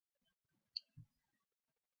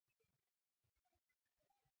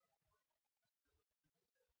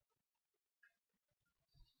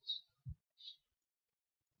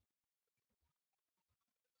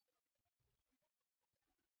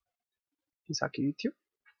MiSTakE YouTube。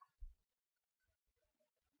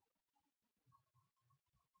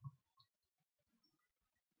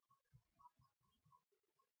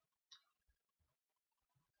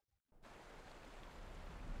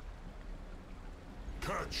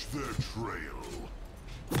 Catch their trail.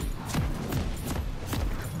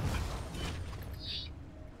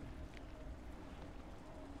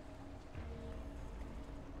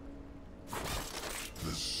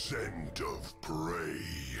 The scent of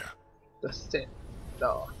prey. The scent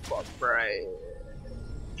of prey。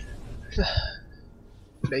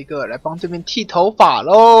雷哥来帮这边剃头发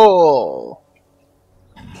喽！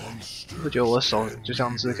不觉得我手就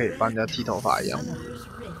像是可以帮人家剃头发一样吗？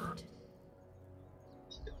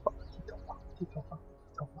剃头发。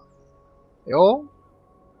哎呦，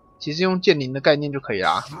其实用剑灵的概念就可以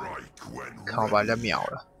啦。看我把人家秒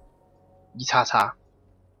了，一叉叉。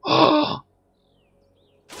哦，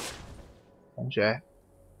同学。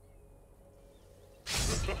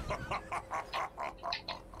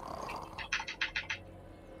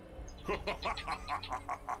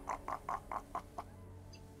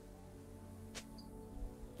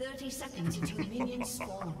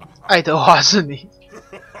爱德华是你，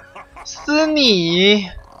是你，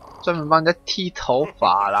专门帮人家剃头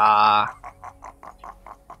发啦。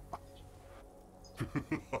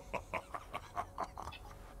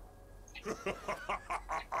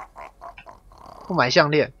不买项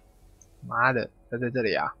链，妈的，它在这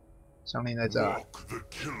里啊！项链在这啊。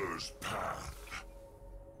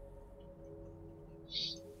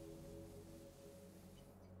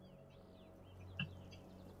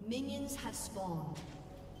Minions have spawned.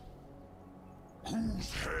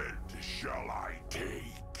 Whose head shall I take?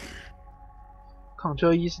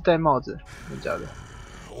 Ctrl 1是戴帽子，真的假的？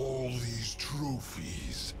 All these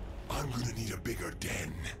trophies. I'm gonna need a bigger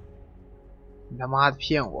den. 你他妈的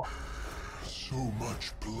骗我！ So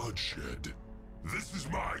much bloodshed. This is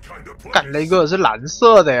my kind of place. 干雷格尔是蓝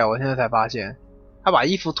色的耶！我现在才发现，他把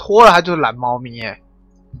衣服脱了，他就是蓝猫咪耶！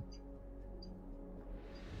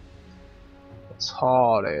我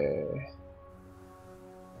操嘞！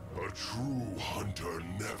 A true hunter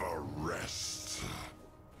never rests.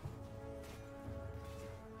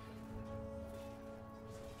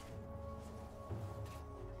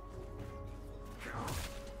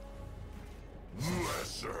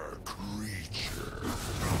 Lesser creature.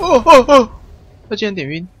 哦！他竟然点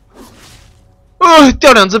晕！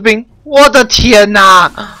掉2只兵！我的天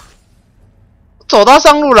哪！走到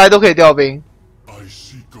上路来都可以掉兵。 I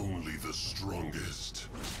seek only the strongest.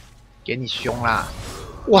 给你凶啦！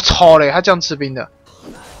我操嘞，他这样吃兵的，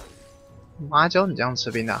妈教你这样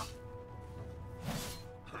吃兵的、啊。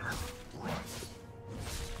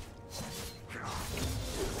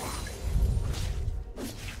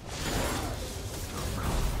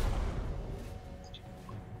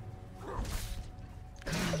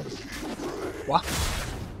哇！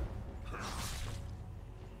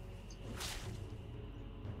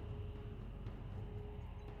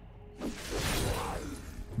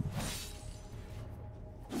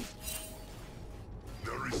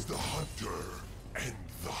 The hunter and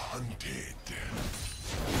the hunted.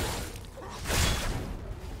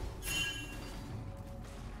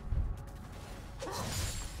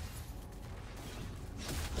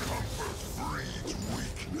 Comfort breeds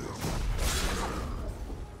weakness.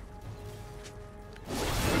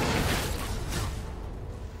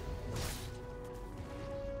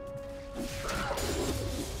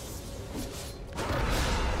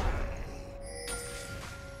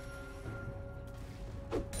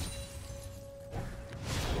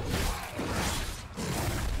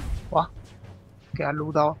 Wow. 给他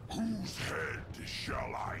撸到。 Whose head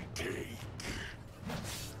shall I take?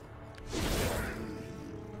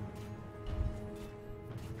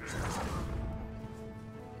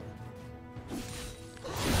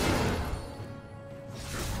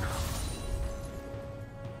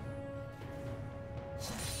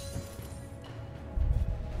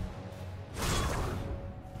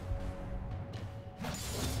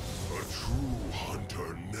 A true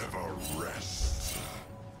hunter never rests.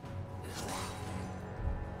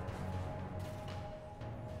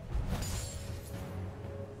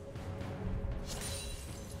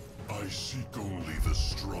 I seek only the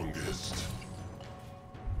strongest.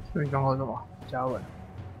 所以你刚刚什么？加稳。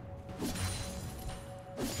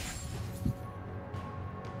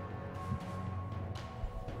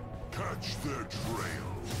 Catch their trail.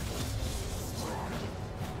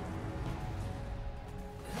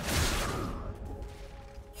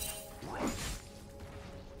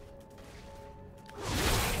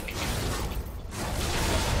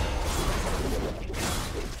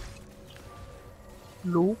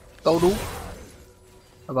 Lú, đâu lú.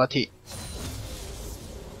 Và thì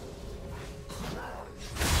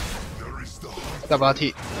要不要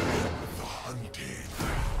剃？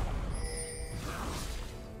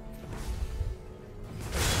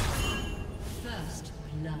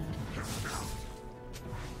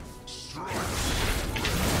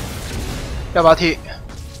 要不要剃？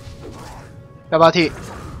要不要剃？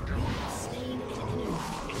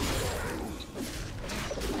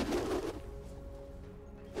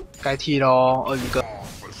该剃喽，鳄鱼哥。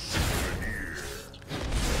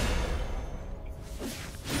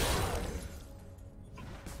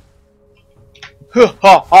呵，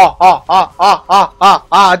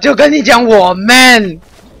就跟你讲，我们。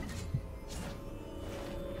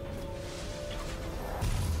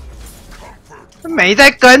 没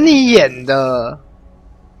在跟你演的，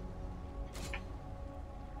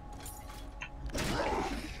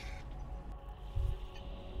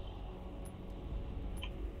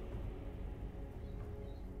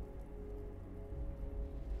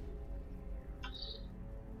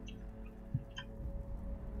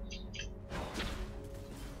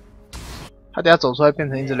他等下走出来变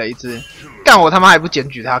成一只雷兹，干我他妈还不检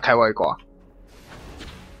举他开外挂。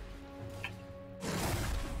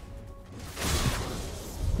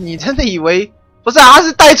 你真的以为不是啊？他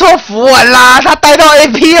是带错符文啦，他带到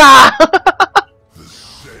AP 啦，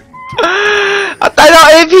他带到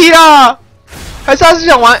AP 啦，还是他是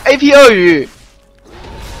想玩 AP 鳄鱼？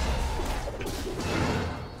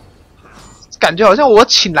感觉好像我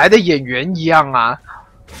请来的演员一样啊。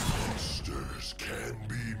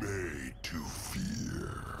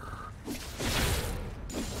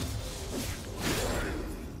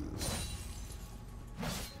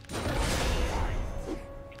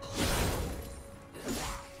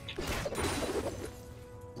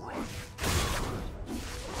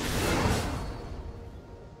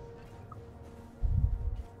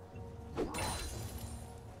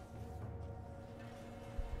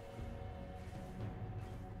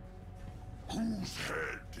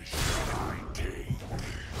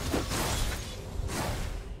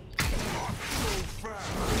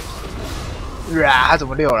 他怎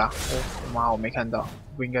么溜了？我妈，我没看到，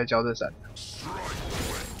不应该交这闪。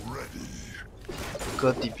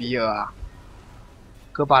哥底比尔啊，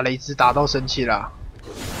哥把雷兹打到生气了。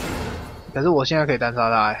可是我现在可以单杀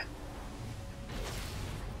他哎。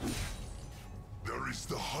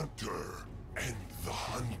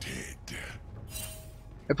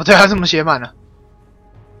哎，不对，他怎么写满了？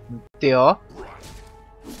对哦。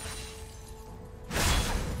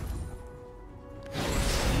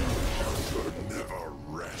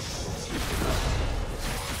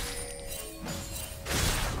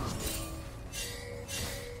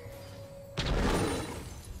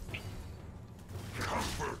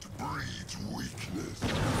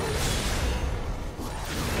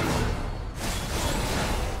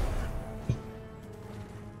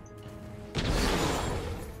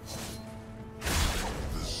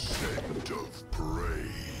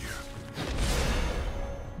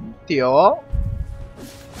 丢！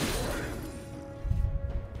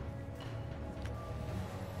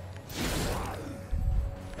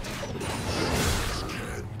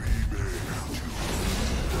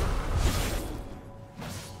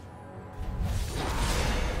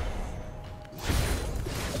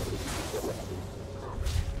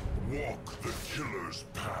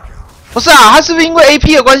不是啊，他是不是因为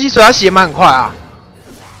AP 的关系，所以他血满很快啊？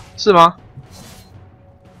是吗？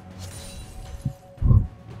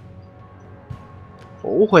 我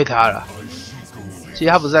误会他了，其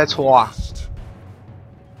实他不是在戳啊。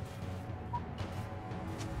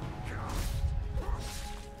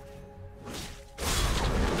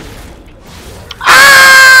啊！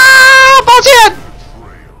抱歉。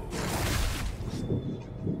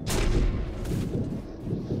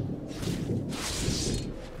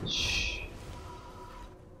嘘。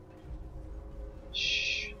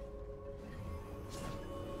嘘。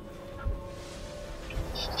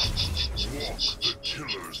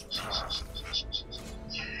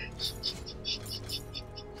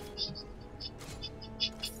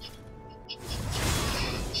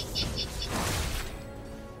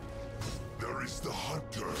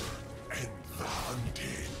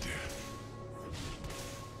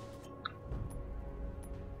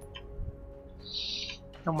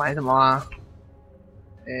 要买什么啊？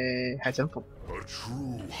海神斧。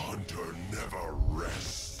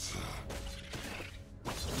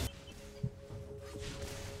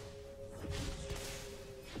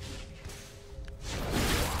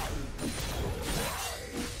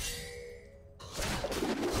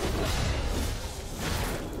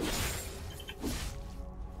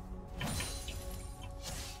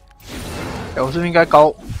我是不是应该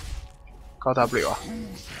高 W 啊？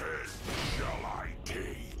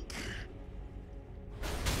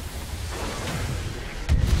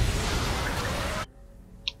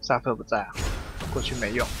萨克不在啊，过去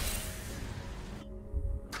没用。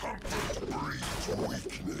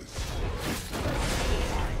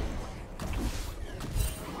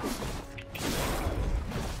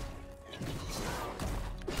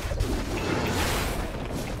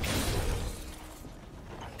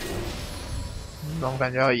我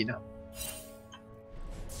感觉要赢了。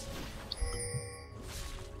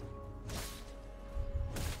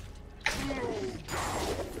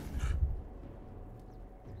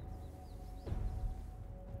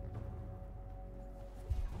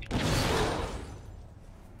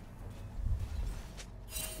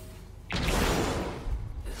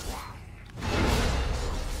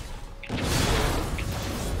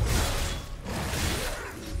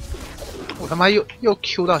我他妈又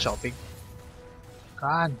Q 到小兵，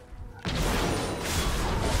干！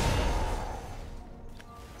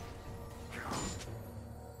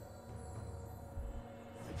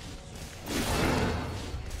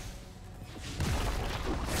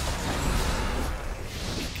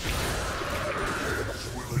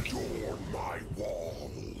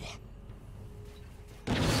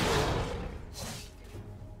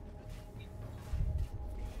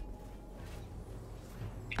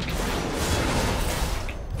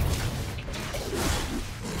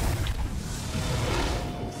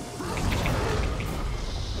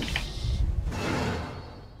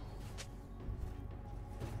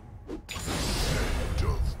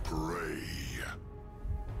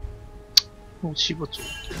怒气不足。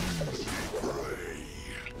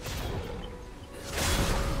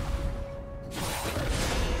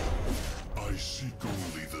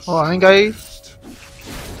我好像应该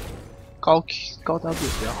高 W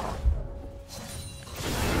比较好。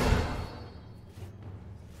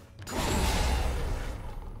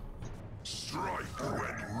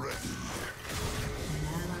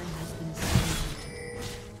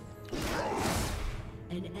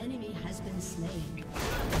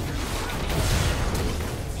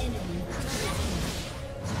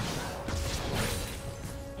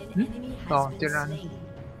哦，点燃。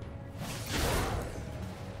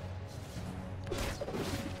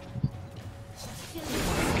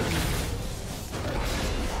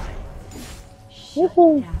呜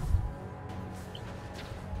呼！因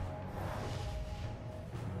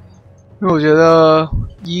为我觉得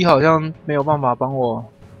一好像没有办法帮我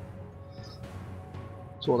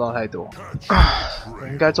做到太多，我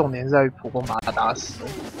应该重点是在于普攻把他打死。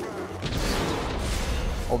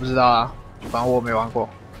我不知道啊，反正我没玩过。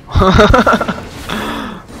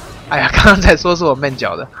哎呀，刚刚才说是我闷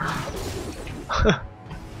脚的。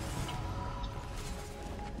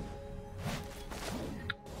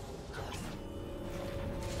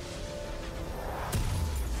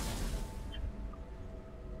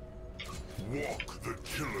Walk the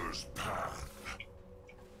killer's path.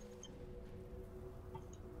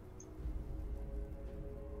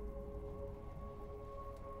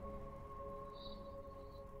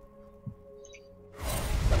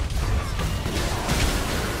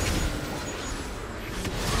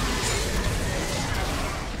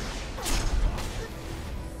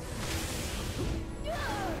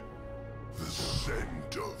 The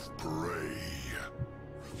scent of prey.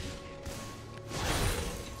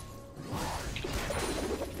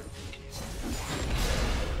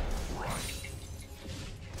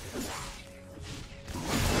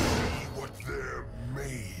 What they're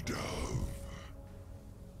made of.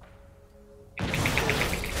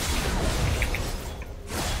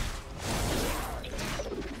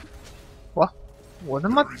 哇！我他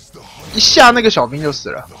妈一下那个小兵就死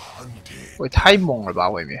了，我也太猛了吧！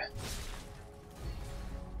未免。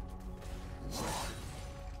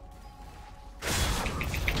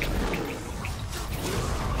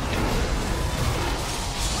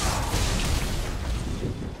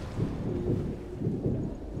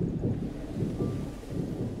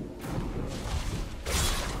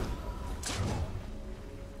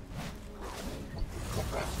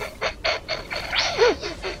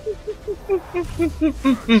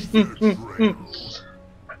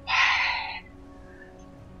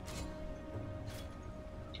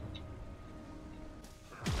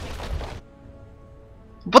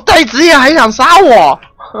不带职业还想杀我？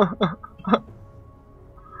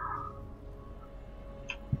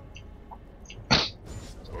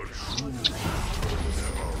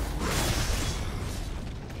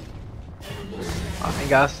啊，应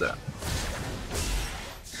该死了。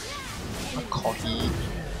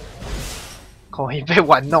口音被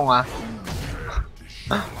玩弄啊！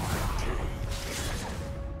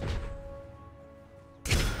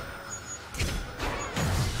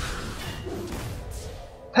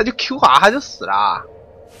他就 Q 啊，他就死了。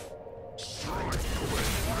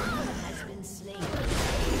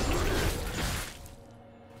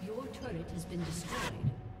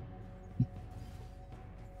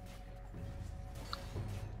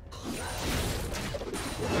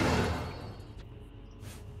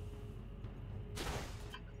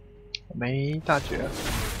没大绝，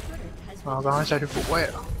然后刚刚下去补位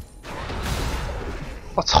了。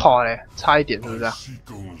我操嘞，差一点是不是啊？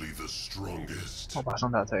我马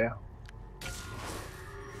上打这样。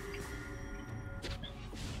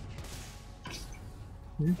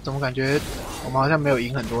怎么感觉我们好像没有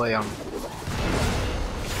赢很多的样子？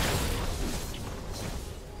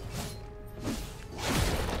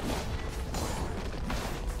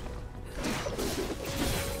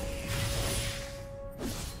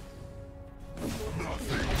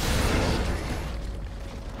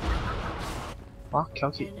啊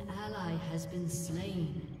 ，Kelky，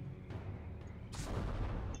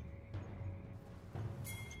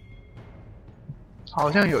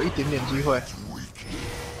 好像有一点点机会。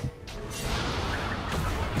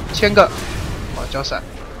1000个，哇，交闪。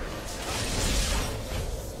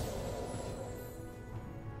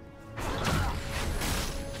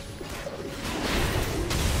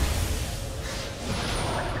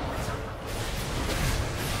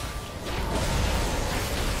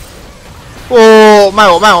哦，卖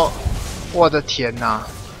我！我的天哪，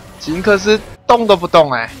吉克斯动都不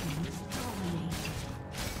动哎！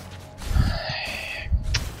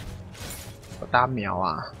我打秒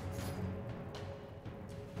啊！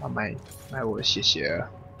啊卖我谢谢。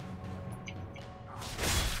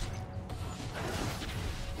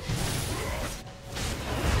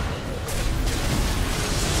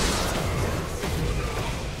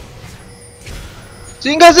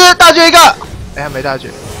吉克斯大绝一个，哎，没大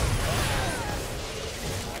绝。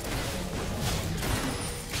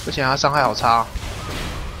不行，他伤害好差、哦，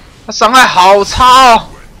他伤害好差哦。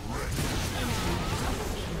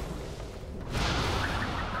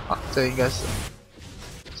啊，这应该是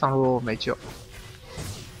上路没救。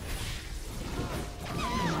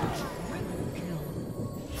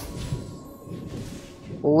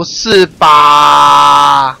不是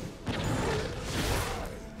吧？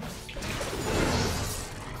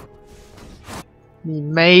你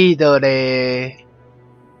妹的嘞！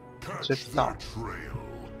追不到。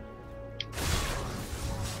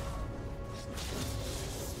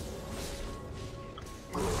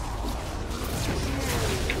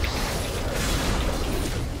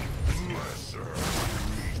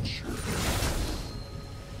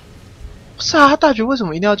不是啊，他大局为什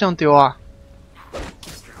么一定要这样丢啊？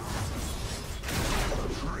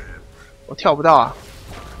我跳不到啊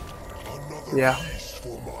 ！Yeah，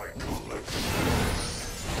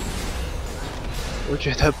 我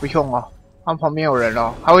觉得不用哦，他旁边有人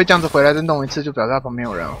哦，他会这样子回来再弄一次，就表示他旁边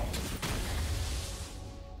有人哦。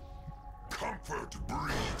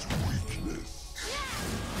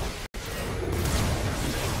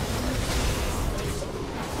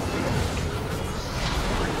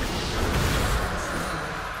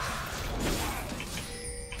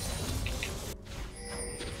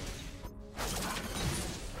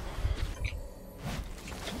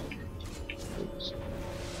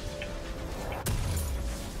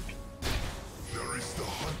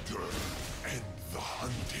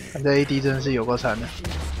看这 AD 真的是有够惨的。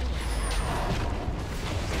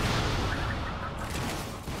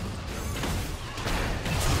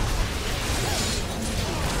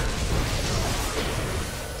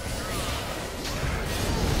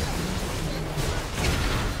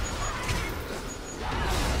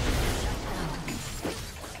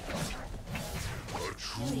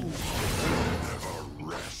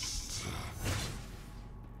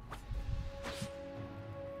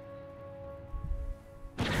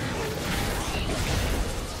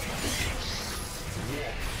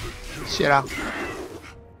谢啦。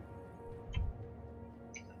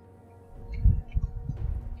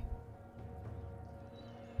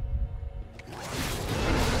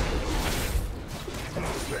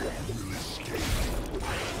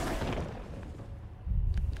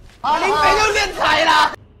啊，林北就练财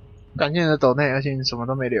啦！感谢你的抖内，而且你什么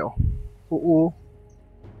都没留。呜呜，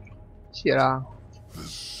谢啦。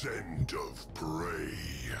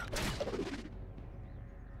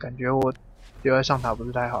感觉我留在上塔不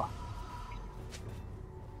是太好。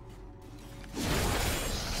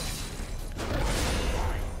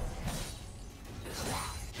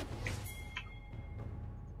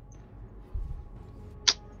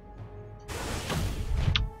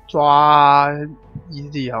抓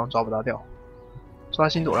EZ 好像抓不到掉，抓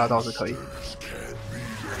辛朵拉倒是可以。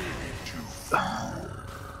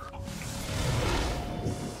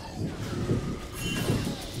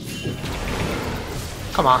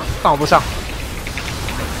干嘛？干嘛不上？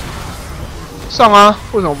上啊！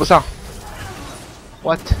为什么不上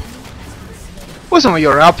 ？What？ 为什么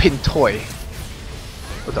有人要拼退？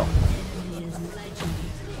不懂。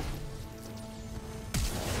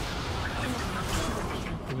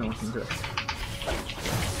为什么拼退？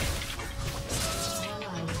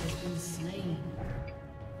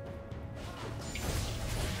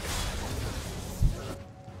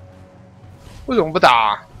为什么不打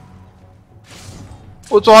啊？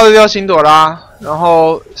我抓得掉辛朵拉，然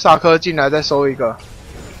后萨科进来再收一个。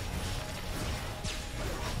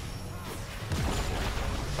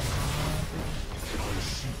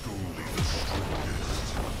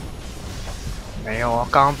没有啊，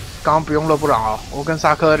刚刚不用勒布朗哦，我跟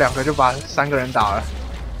萨科2个就把3个人打了。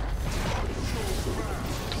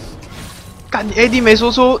干你 AD 没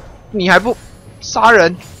输出，你还不杀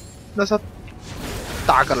人？那是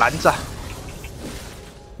打个篮子啊！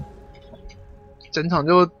整场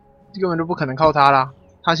就根本就不可能靠他啦。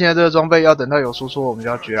他现在这个装备要等到有输出，我们就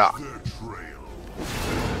要绝啦。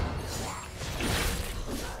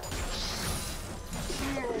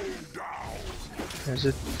但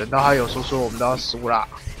是等到他有输出，我们都要输啦。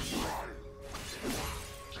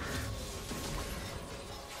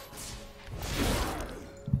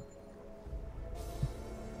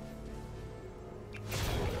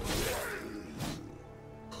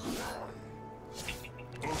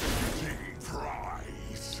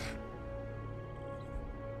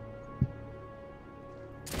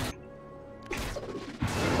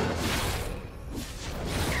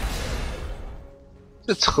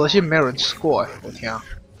这核心没有人吃过我天啊！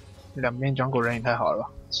两边浆果人也太好了吧，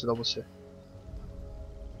吃都不吃。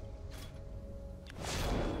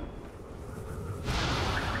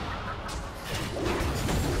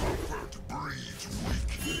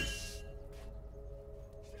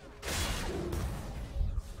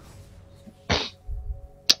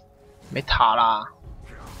没塔啦！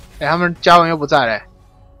他们嘉文又不在嘞。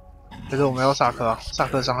可是我们要萨克，萨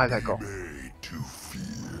克伤害才够。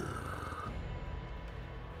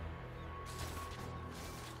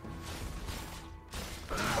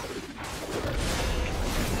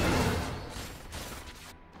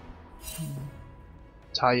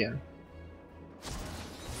插眼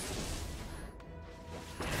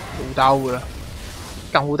，5打5了，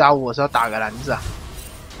干5打5，我是要打个篮子啊！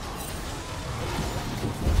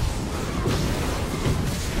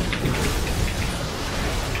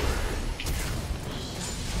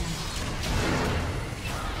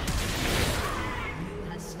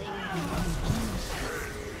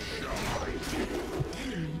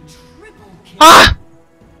啊！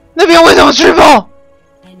那边为什么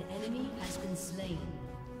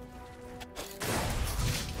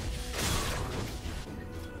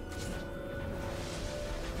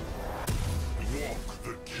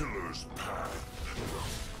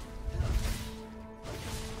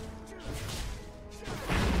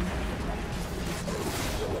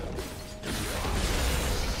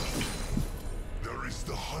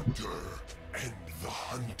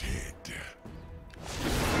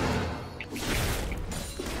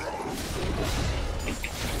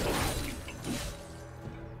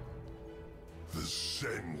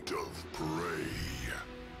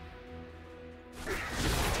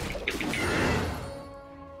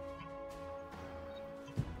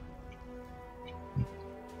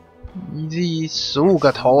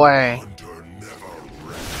个头干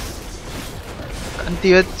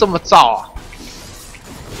爹这么燥啊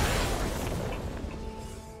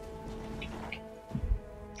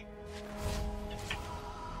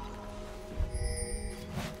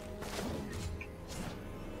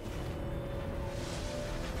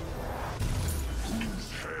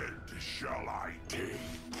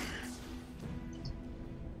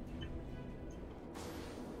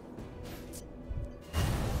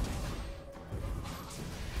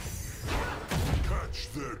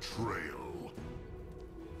！Their trail.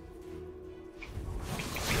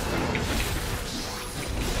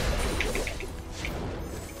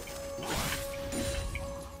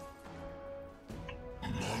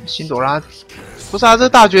 辛朵拉，不是啊，这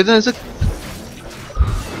大绝真的是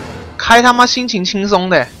开他妈心情轻松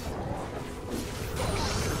的，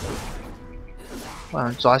不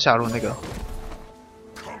然抓下路那个，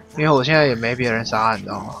因为我现在也没别人杀，你知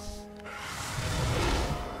道吗？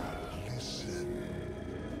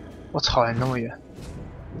我操，你那么远，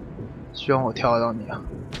希望我跳得到你啊！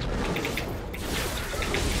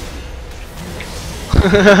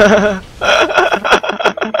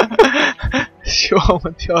希望我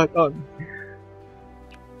跳得到你。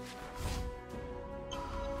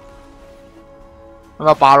要不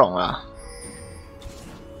要巴龙啊？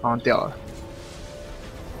好像掉了。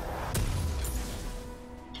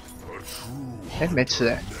没吃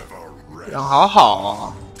人好好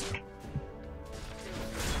哦。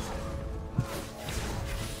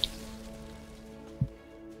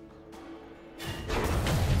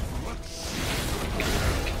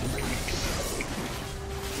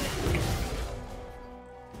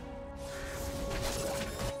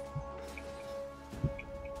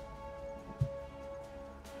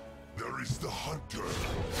There is the hunter.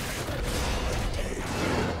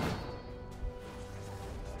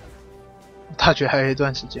 大绝还有一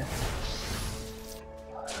段时间。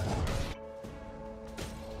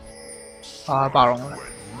啊，霸龙了。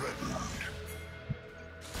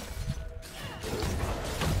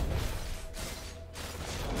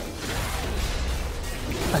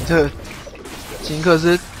反正金克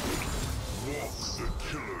斯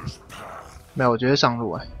没有，我觉得上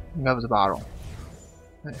路应该不是巴龙，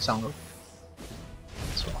上路，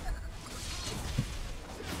没错。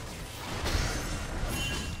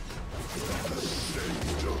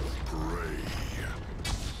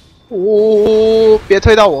哦，别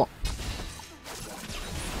推到我！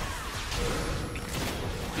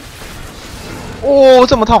哦，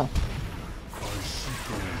这么痛！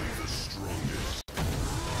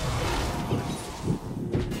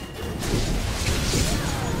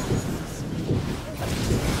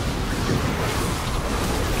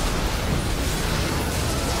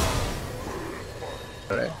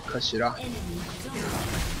对，可惜了。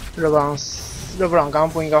热布朗刚刚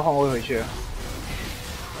不应该换位回去。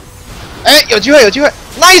哎，有机会，有机会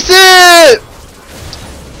 ，nice！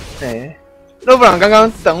 哎，热布朗刚刚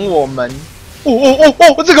等我们。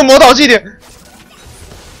哦，这个魔导器点。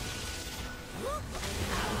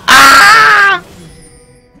啊！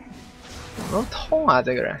怎么痛啊，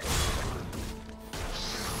这个人。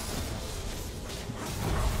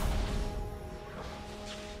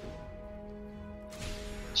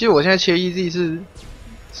其实我现在切 EZ 是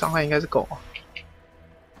伤害应该是够啊，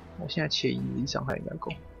我现在切 EZ 伤害应该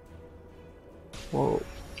够。我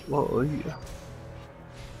耳语了。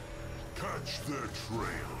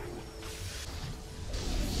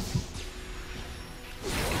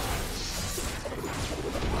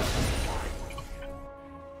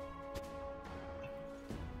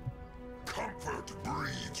Comfort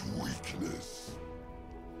breeds weakness.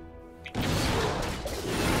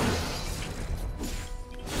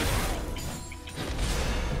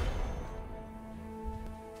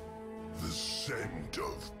 The scent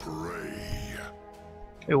of prey.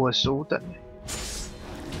 哎，我15等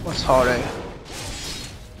我操嘞！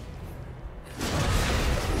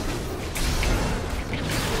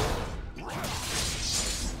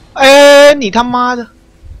哎，你他妈的！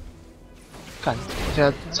干，我现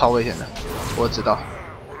在超危险的，我知道。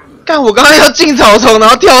干，我刚刚要进草丛，然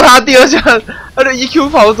后跳他第二下，他的 EQ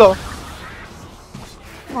跑走。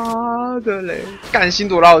妈的嘞！干，辛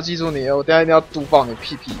朵拉，我记住你了，我等一下一定要嘟爆你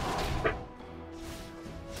屁屁。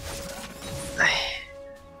哎。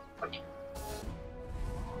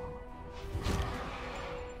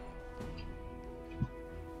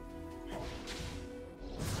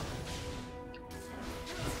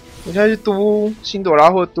我现在去嘟辛朵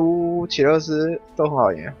拉或嘟奇勒斯都很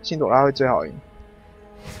好赢，辛朵拉会最好赢。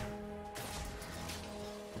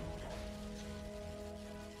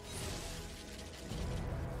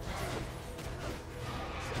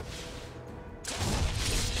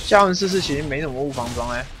加文44其实没什么物防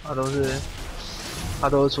装他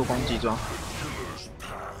都是出攻击装。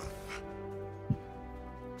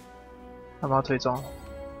他们要推装。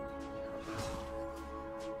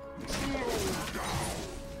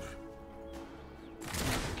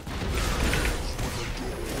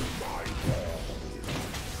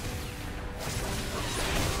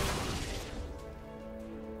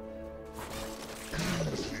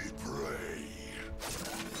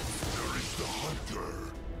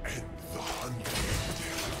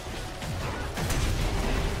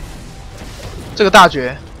这个大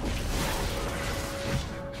绝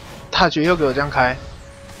又给我这样开，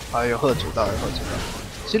啊，有贺主到，有贺主到。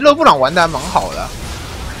其实勒布朗玩的还蛮好的，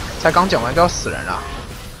才刚讲完就要死人啦。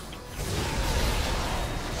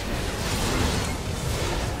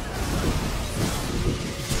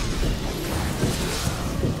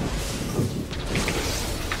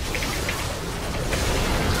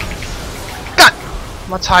干！他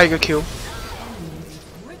妈差一个 Q，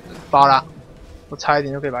 爆了！我差一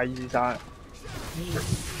点就可以把 EZ 杀了。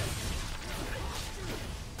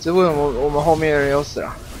只不过我们后面的人又死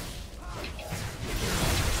了。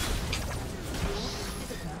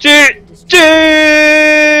狙！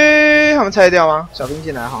他们拆得掉吗？小兵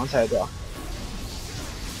进来好像拆得掉。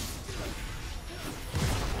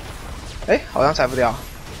哎，好像拆不掉。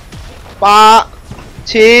8、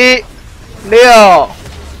7、6、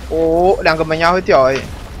5，两个门牙会掉而已。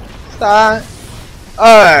3、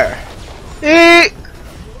2、1，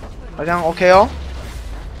好像 OK 哦。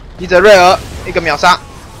伊泽瑞尔一个秒杀。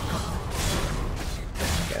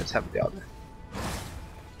拆不掉的。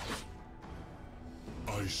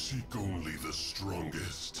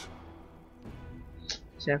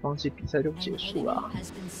现在放弃比赛就结束了。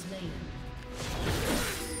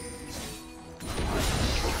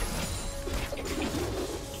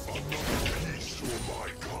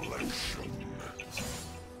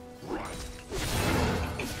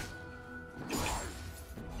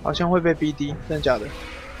好像会被 BD， 真的假的？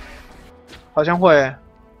好像会，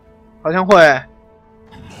好像会。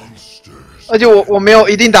而且我没有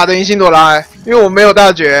一定打得赢辛朵拉，因为我没有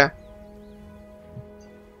大绝。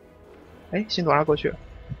哎，辛朵拉过去了，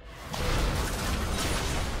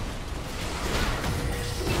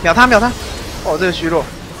秒他秒他！哦，这个虚弱，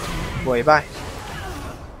尾败。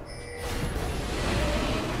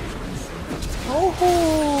哦吼！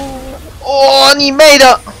哦，你妹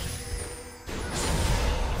的！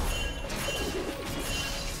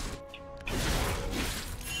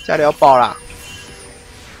家里要爆啦！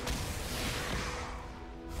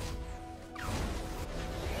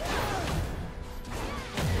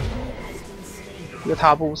一个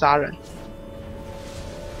踏步杀人。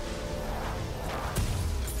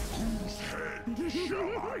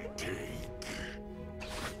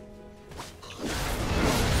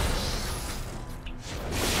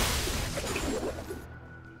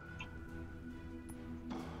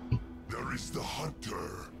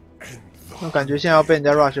 那感觉现在要被人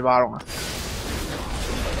家 rush 巴龙了。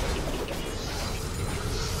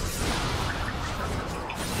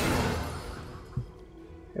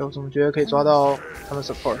哎，我怎么觉得可以抓到他们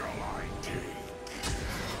support？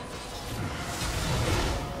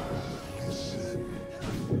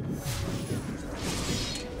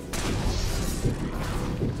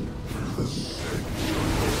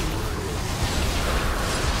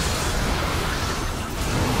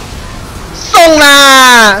 送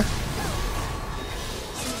啦！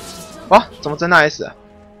哇，怎么真的 S 啊？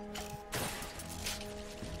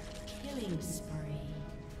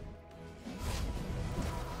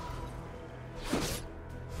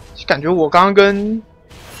感觉我刚刚跟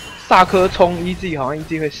萨科冲 EZ 好像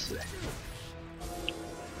EZ 会死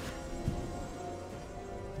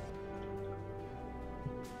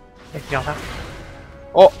哎、秒他！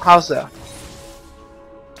哦，他要死了！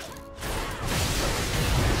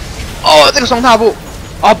哦，这个双踏步，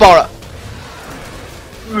哦爆了！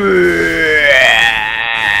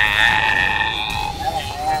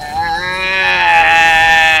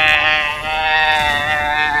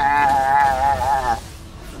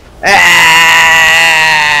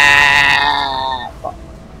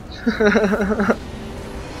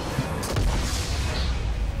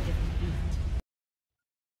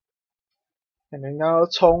感觉应该要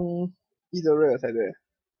冲伊泽瑞尔才对。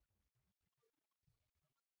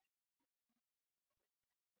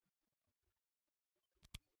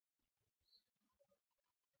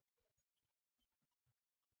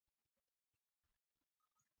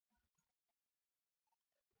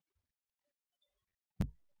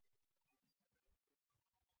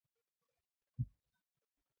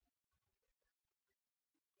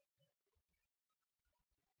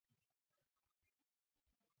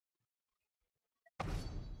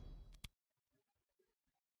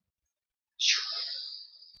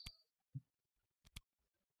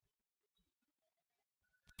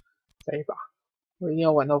再一把，我一定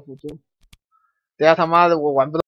要玩到辅助。等下他妈的我玩不到。